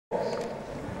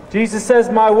Jesus says,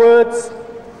 my words,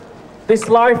 this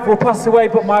life will pass away,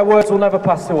 but my words will never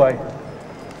pass away.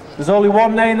 There's only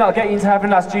one name that'll get you into heaven,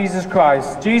 that's Jesus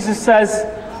Christ. Jesus says,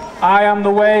 I am the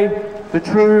way, the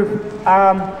truth,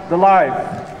 and the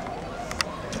life.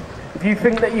 If you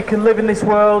think that you can live in this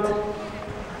world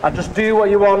and just do what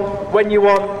you want, when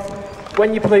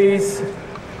you please,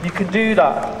 you can do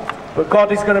that. But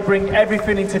God is going to bring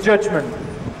everything into judgment.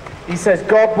 He says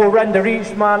God will render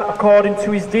each man according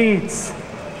to his deeds.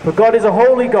 For God is a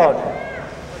holy God.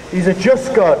 He's a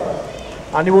just God.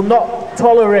 And he will not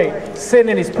tolerate sin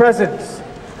in his presence.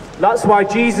 That's why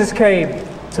Jesus came,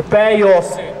 to bear your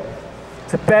sin.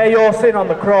 To bear your sin on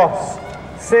the cross.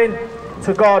 Sin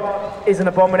to God is an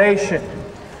abomination.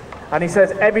 And he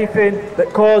says everything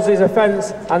that causes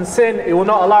offence and sin, he will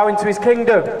not allow into his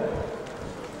kingdom.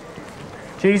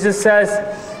 Jesus says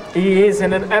he is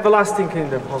in an everlasting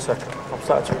kingdom. 1 second, I'm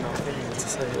starting to read now. I need to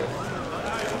say it.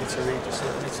 I need to read this, I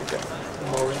need to get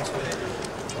more into it.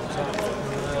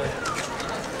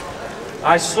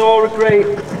 I saw a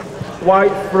great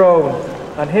white throne,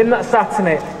 and him that sat in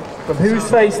it, from whose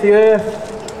face the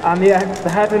earth and the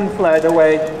heaven fled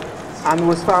away, and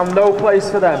was found no place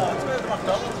for them.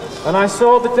 And I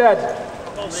saw the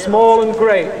dead, small and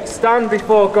great, stand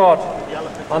before God,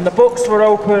 and the books were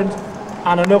opened,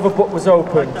 and another book was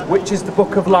opened, which is the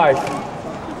book of life.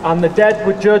 And the dead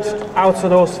were judged out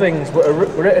of those things that were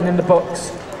written in the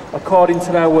books, according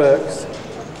to their works.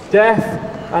 Death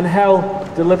and hell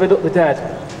delivered up the dead,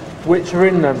 which are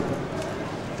in them.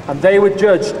 And they were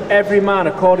judged, every man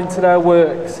according to their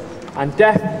works. And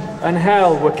death and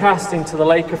hell were cast into the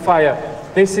lake of fire.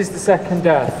 This is the second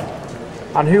death.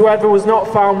 And whoever was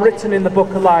not found written in the book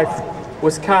of life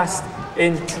was cast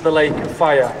into the lake of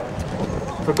fire.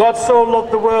 For God so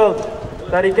loved the world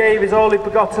that he gave his only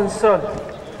begotten Son,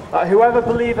 that whoever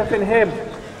believeth in him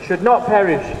should not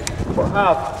perish, but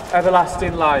have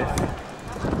everlasting life.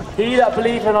 He that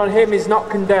believeth on him is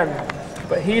not condemned,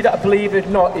 but he that believeth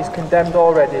not is condemned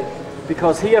already,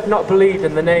 because he hath not believed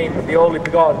in the name of the only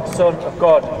begotten Son of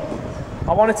God.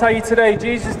 I want to tell you today,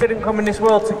 Jesus didn't come in this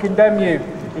world to condemn you.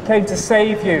 He came to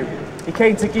save you. He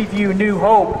came to give you new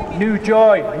hope, new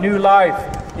joy, new life.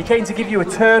 He came to give you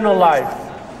eternal life.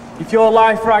 If your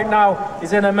life right now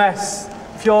is in a mess,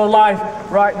 if your life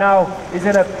right now is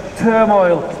in a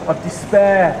turmoil of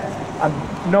despair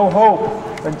and no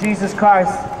hope, then Jesus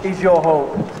Christ is your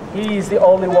hope. He is the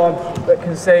only one that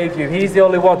can save you. He's the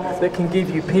only one that can give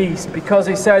you peace, because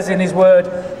he says in his word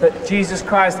that Jesus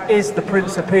Christ is the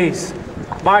Prince of Peace.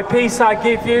 My peace I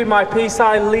give you, my peace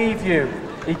I leave you.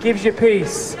 He gives you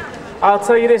peace. I'll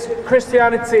tell you this,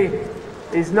 Christianity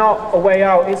is not a way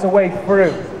out, it's a way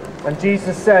through. And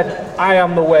Jesus said, I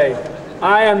am the way,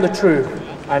 I am the truth,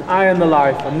 and I am the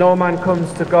life, and no man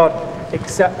comes to God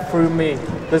except through me.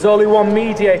 There's only one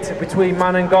mediator between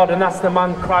man and God, and that's the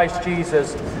man Christ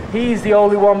Jesus. He is the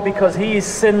only one because he is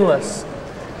sinless.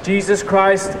 Jesus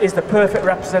Christ is the perfect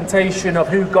representation of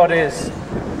who God is.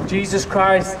 Jesus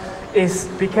Christ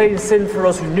became sin for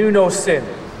us who knew no sin.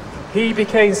 He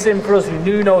became sin for us who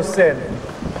knew no sin.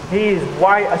 He is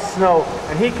white as snow,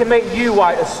 and he can make you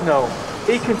white as snow.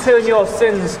 He can turn your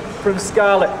sins from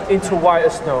scarlet into white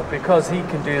as snow, because he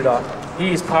can do that.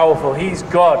 He is powerful. He's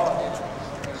God.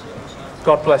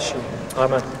 God bless you.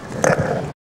 Amen.